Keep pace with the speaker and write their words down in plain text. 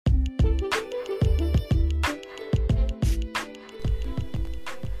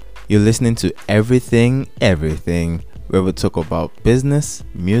You're listening to Everything, where we talk about business,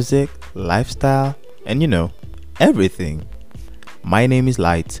 music, lifestyle, and everything. My name is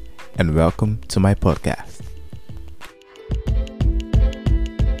Light, and welcome to my podcast.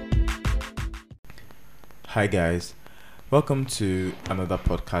 Hi guys, welcome to another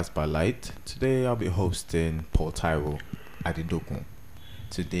podcast by Light. Today I'll be hosting Paul Taiwo Adidokun.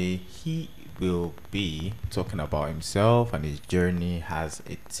 Today he will be talking about himself and his journey as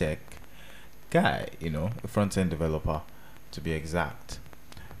a tech guy, a front-end developer to be exact.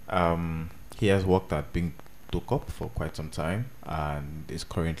 He has worked at Bing Dokop for quite some time and is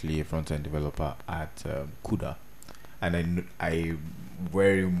currently a front-end developer at Kuda. And I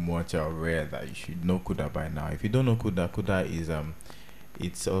very much aware that you should know Kuda by now. If you don't know Kuda, Kuda is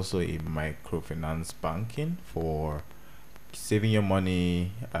it's also a microfinance banking for saving your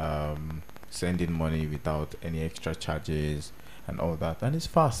money, sending money without any extra charges and all that. And it's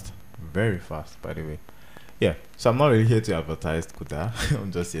fast, very fast, by the way. Yeah, so I'm not really here to advertise Kuda.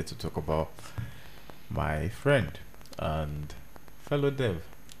 I'm just here to talk about my friend and fellow dev.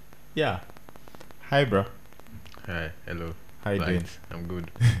 Yeah. Hi, bro. Hi, hello. How you doing? I'm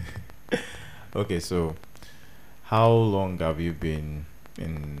good. Okay, so how long have you been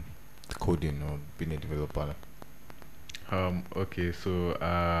in coding or been a developer? Okay, so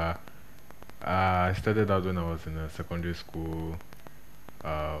I started out when I was in secondary school.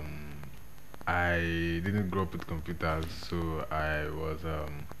 I didn't grow up with computers, so I was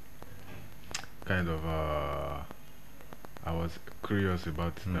kind of I was curious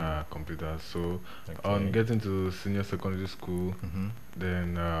about computers. So on getting to senior secondary school,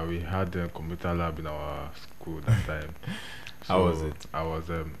 then we had a computer lab in our school that time. So How was it? I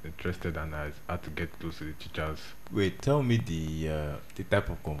was interested, and I had to get close to the teachers. Wait, tell me the type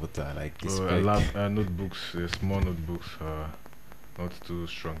of computer, like the So spec. notebooks, small notebooks, not too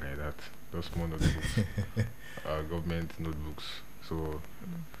strong like that. Those small notebooks, government notebooks. So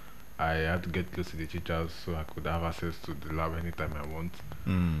I had to get close to the teachers so I could have access to the lab anytime I want.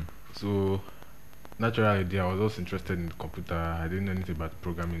 So naturally, I was also interested in the computer. I didn't know anything about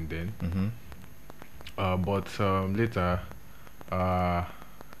programming then. But later,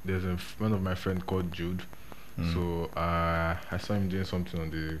 there's one of my friend called Jude. So I saw him doing something on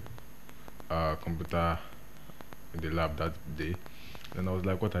the computer in the lab that day. And I was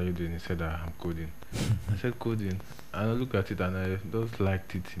like, "What are you doing?" He said, "I'm coding." I said, "Coding?" And I looked at it and I just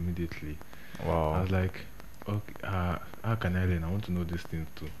liked it immediately. Wow. I was like, "Okay, how can I learn? I want to know these things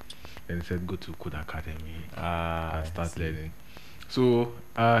too." And he said, "Go to Kuda Academy and start learning." So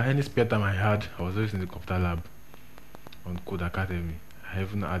any spare time I had, I was always in the computer lab on Kuda Academy. I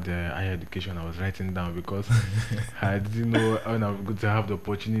even had higher education I was writing down because I didn't know when I was going to have the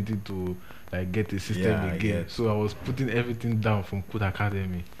opportunity to get a system again. So I was putting everything down from Kuda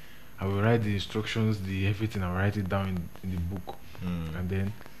Academy. I will write the instructions, everything. I will write it down in the book, and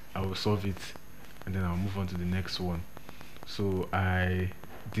then I will solve it, and then I'll move on to the next one. So I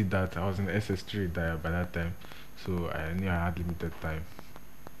did that. I was in SS3 by that time, so I knew I had limited time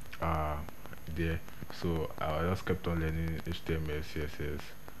there. So I just kept on learning HTML, CSS,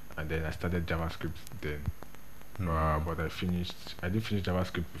 and then I started JavaScript then. But I didn't finish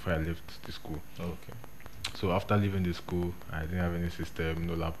JavaScript before I left the school. Okay. So after leaving the school, I didn't have any system,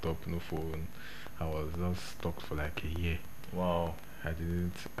 no laptop, no phone. I was just stuck for like a year. Wow. I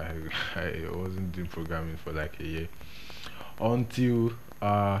wasn't doing programming for like a year until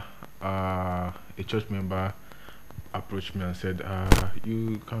a church member approached me and said,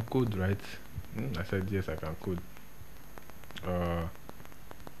 "You can code, right?" I said, "Yes, I can code."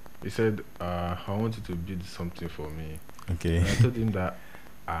 He said, "I want you to build something for me." Okay. And I told him that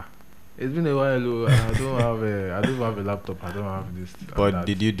it's been a while. I don't have a laptop. I don't have this. But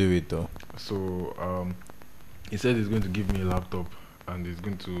did you do it though? So he said he's going to give me a laptop and he's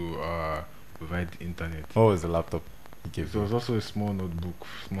going to provide the internet. What was the laptop he gave It you? was also a small notebook,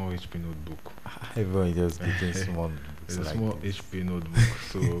 small HP notebook. Everyone just getting small. It's a small HP notebook.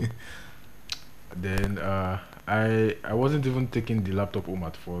 So then I wasn't even taking the laptop home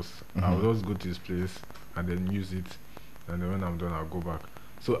at first. I would just go to his place and then use it, and then when I'm done I'll go back.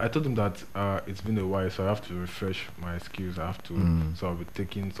 So I told him that it's been a while, so I have to refresh my skills. I have to, so I'll be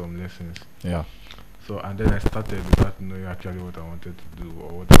taking some lessons. Yeah. So and then I started without knowing actually what I wanted to do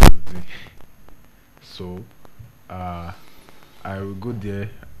or what I was doing. So I will go there.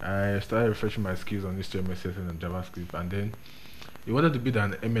 I started refreshing my skills on HTML, CSS, and JavaScript, and then he wanted to build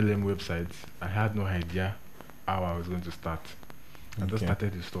an MLM website. I had no idea how I was going to start. I just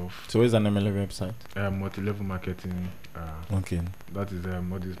started the stuff. So what is an MLM website? Multi-level marketing. Okay. That is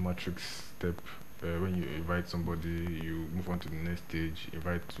all this matrix step when you invite somebody, you move on to the next stage.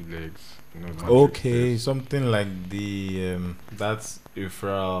 Invite two legs. Matrix Okay, test. something like the that's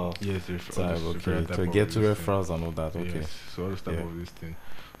referral Yes, all type. this Okay, referral type to of get to this thing. referrals and all that. Yes, Okay, so all this type yeah. of this thing.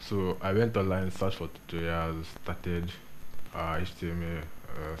 So I went online, searched for tutorials, started HTML,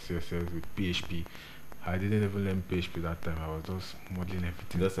 CSS with PHP. I didn't even learn PHP that time. I was just modeling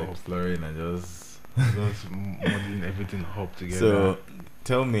everything Just up, exploring and just. modeling everything up together. So,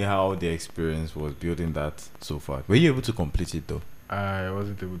 tell me how the experience was building that so far. Were you able to complete it though? I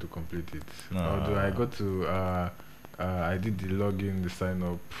wasn't able to complete it. Although I Uh, got to, I did the login, the sign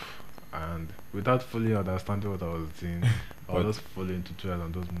up, and without fully understanding what I was doing, I but was just following tutorials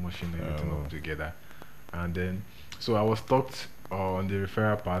and just mushing everything oh, up together. And then, so I was stuck on the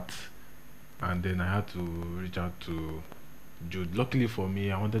referral part, and then I had to reach out to Jude. Luckily for me,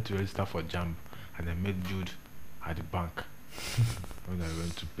 I wanted to register for JAMB, and I met Jude at the bank when I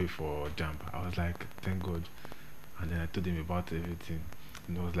went to pay for JAMB. I was like, thank God. And then I told him about everything,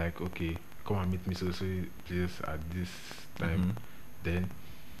 and he was like, okay, come and meet me so please at this time. mhm. Then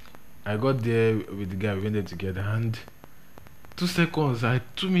I got there with the guy. We went there together, and 2 seconds,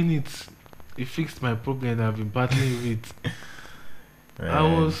 2 minutes, he fixed my problem that I've been battling with. I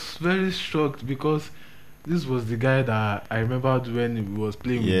Man, was very shocked because this was the guy that I remembered when he was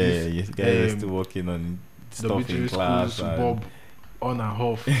playing with yeah, this yes, guy was still um working on stuff in W3 class schools and Bob on and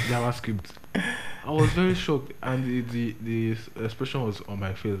off JavaScript. I was very shocked, and the expression was on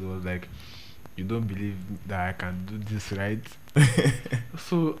my face. It was like, "You don't believe that I can do this, right?"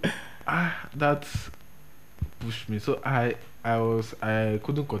 So, that pushed me. So I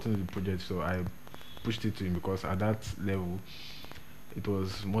couldn't continue the project, so I pushed it to him because at that level it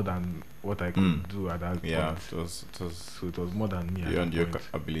was more than what I mm, could do at that yeah, point. it was So it was more than me at that beyond your point.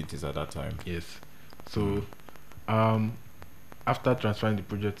 abilities at that time. Yes. Mm. So um after transferring the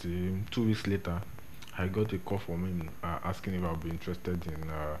project to him, 2 weeks later, I got a call from him asking if I'll be interested in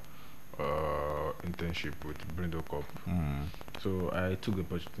internship with Brindle Corp. Mm. So I took the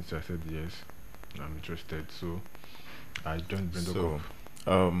opportunity. I said yes, I'm interested. So I joined Brindle Corp.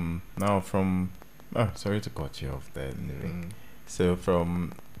 So, now sorry to cut you off there, anyway. Mm. So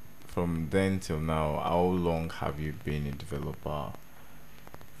from then till now, how long have you been a developer?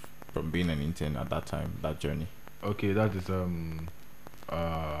 From being an intern at that time, that journey. Okay, that is from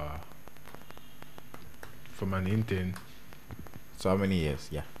an intern. So how many years?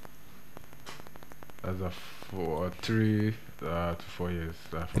 Yeah, As a for 3 to 4 years,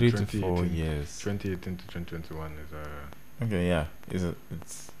 from 3 to 4 years. 2018 to 2021 is Okay, yeah,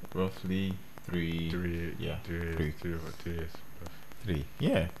 it's roughly three. three Yeah, three years, three, 3 years plus. 3.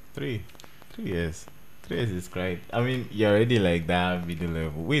 Yeah, 3 years. 3 years is great. I mean, you're already like that middle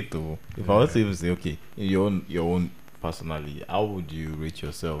level. Wait, though, if I was Yeah. to even say, okay, in your own personally, how would you rate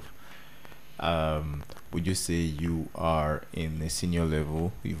yourself? Would you say you are in a senior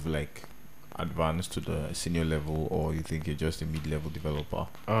level? You've like advanced to the senior level, or you think you're just a mid-level developer?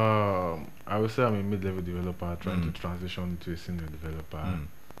 I would say I'm a mid-level developer trying to Mm. transition to a senior developer. Mm.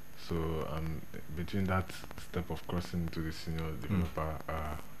 So I'm between that step of crossing to the senior Mm. developer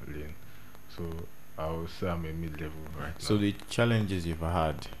lane. So I would say I'm a mid-level right So now. the challenges you've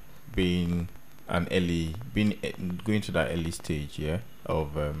had being going to that early stage, yeah,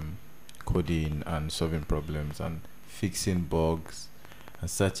 of coding and solving problems and fixing bugs and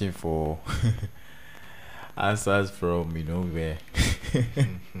searching for answers from where.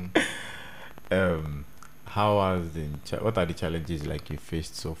 Mhm. How has what are the challenges like you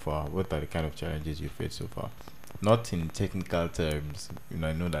faced so far? What are the kind of challenges you faced so far? Not in technical terms.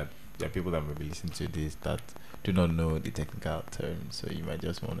 I know that there are people that may be listening to this that do not know the technical terms, so you might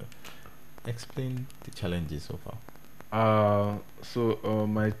just want to explain the challenges so far. So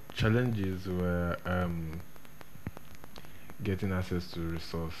my challenges were getting access to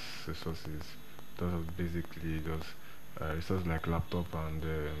resources. That was basically just resources like laptop and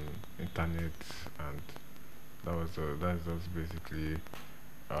internet, and that's just basically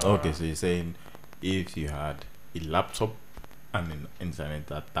Okay, uh so you're saying if you had a laptop and an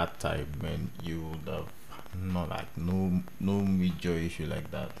internet at that time, then you would have not like no major issue like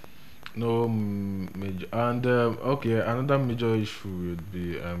that. no major. And okay, another major issue would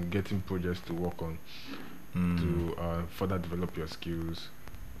be getting projects to work on Mm. to further develop your skills,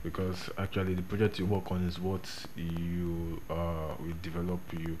 because actually the project you work on is what you will develop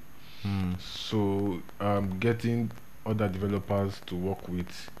you. Mm. So getting other developers to work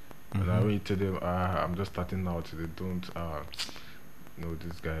with, and Mm-hmm. when you tell them I'm just starting out, they don't know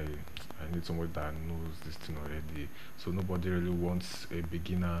this guy. I need somebody that knows this thing already. So nobody really wants a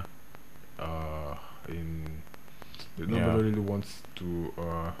beginner in Nobody really wants to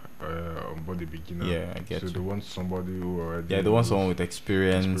onboard a beginner. Yeah, I get So you. they want somebody who already. Yeah, they want knows someone with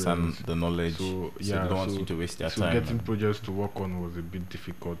experience and experience. the knowledge. So They yeah, don't want you to waste their so time. getting projects to work on was a bit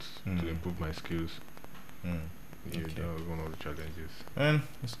difficult Mm. to improve my skills. Mm. Yeah, Okay. that was one of the challenges. Man,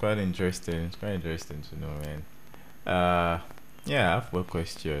 it's quite interesting. It's quite interesting to know, man. Yeah, I have one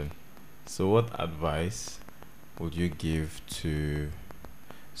question. So, what advice would you give to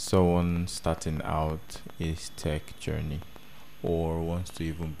someone starting out his tech journey, or wants to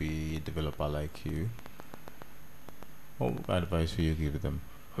even be a developer like you? What advice will you give them?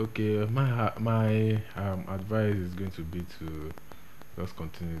 Okay, my advice is going to be to just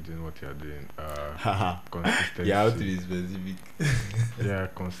continue doing what you're doing. Consistency. Yeah, how to be specific. Yeah,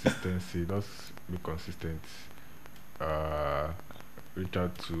 consistency. Just be consistent. Reach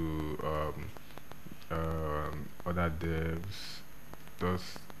out to other devs.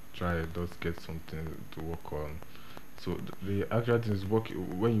 Just try. Just get something to work on. So the actual thing is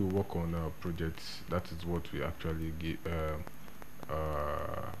when you work on projects. That is what we actually get.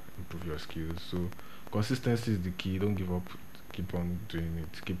 Improve your skills. So consistency is the key. Don't give up. Keep on doing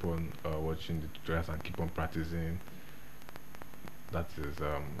it. Keep on watching the tutorials and keep on practicing. That is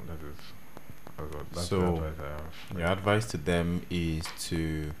that's the So, advice I have. your advice to them is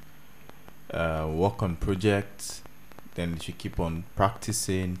to work on projects, then they should keep on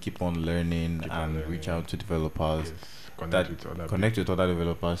practicing, keep on learning, Keep on and learning. reach out to developers. Yes, connect That with other Connect with other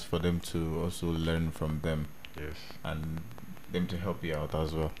developers for them to also learn from them people. Yes, and them to help you out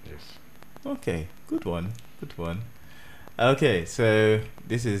as well. yes. Okay, good one, good one. Okay, so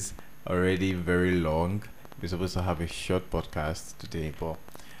this is already very long. We're supposed to have a short podcast today, but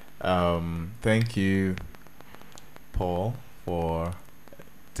thank you, Paul, for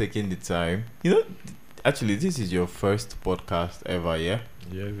taking the time. Actually, this is your first podcast ever, yeah?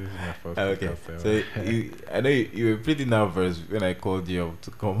 Yes, this is my first Okay, podcast so ever. I know you were pretty nervous when I called you up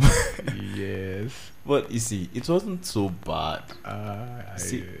to come. Yes. But you see, it wasn't so bad.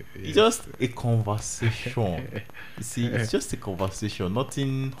 See, Yes. it's just a conversation. You see, it's just a conversation,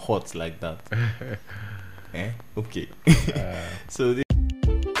 nothing hot like that. Okay. So this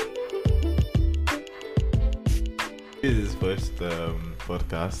is his first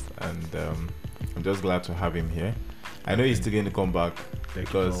podcast, and I'm just glad to have him here. I know he's still going to come back Thank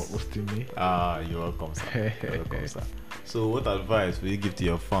because you for hosting me. you're welcome, sir. You're welcome, sir. So, what advice will you give to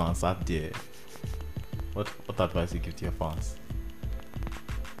your fans out there? What advice will you give to your fans?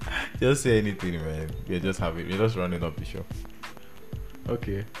 Just say anything, man. We're just running up the show.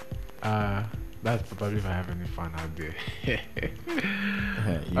 Okay. That's probably if I have any fun out there.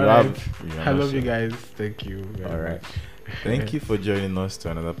 I love you guys. Thank you. All right. Thank you for joining us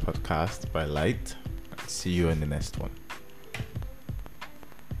to another podcast by Light. See you in the next one.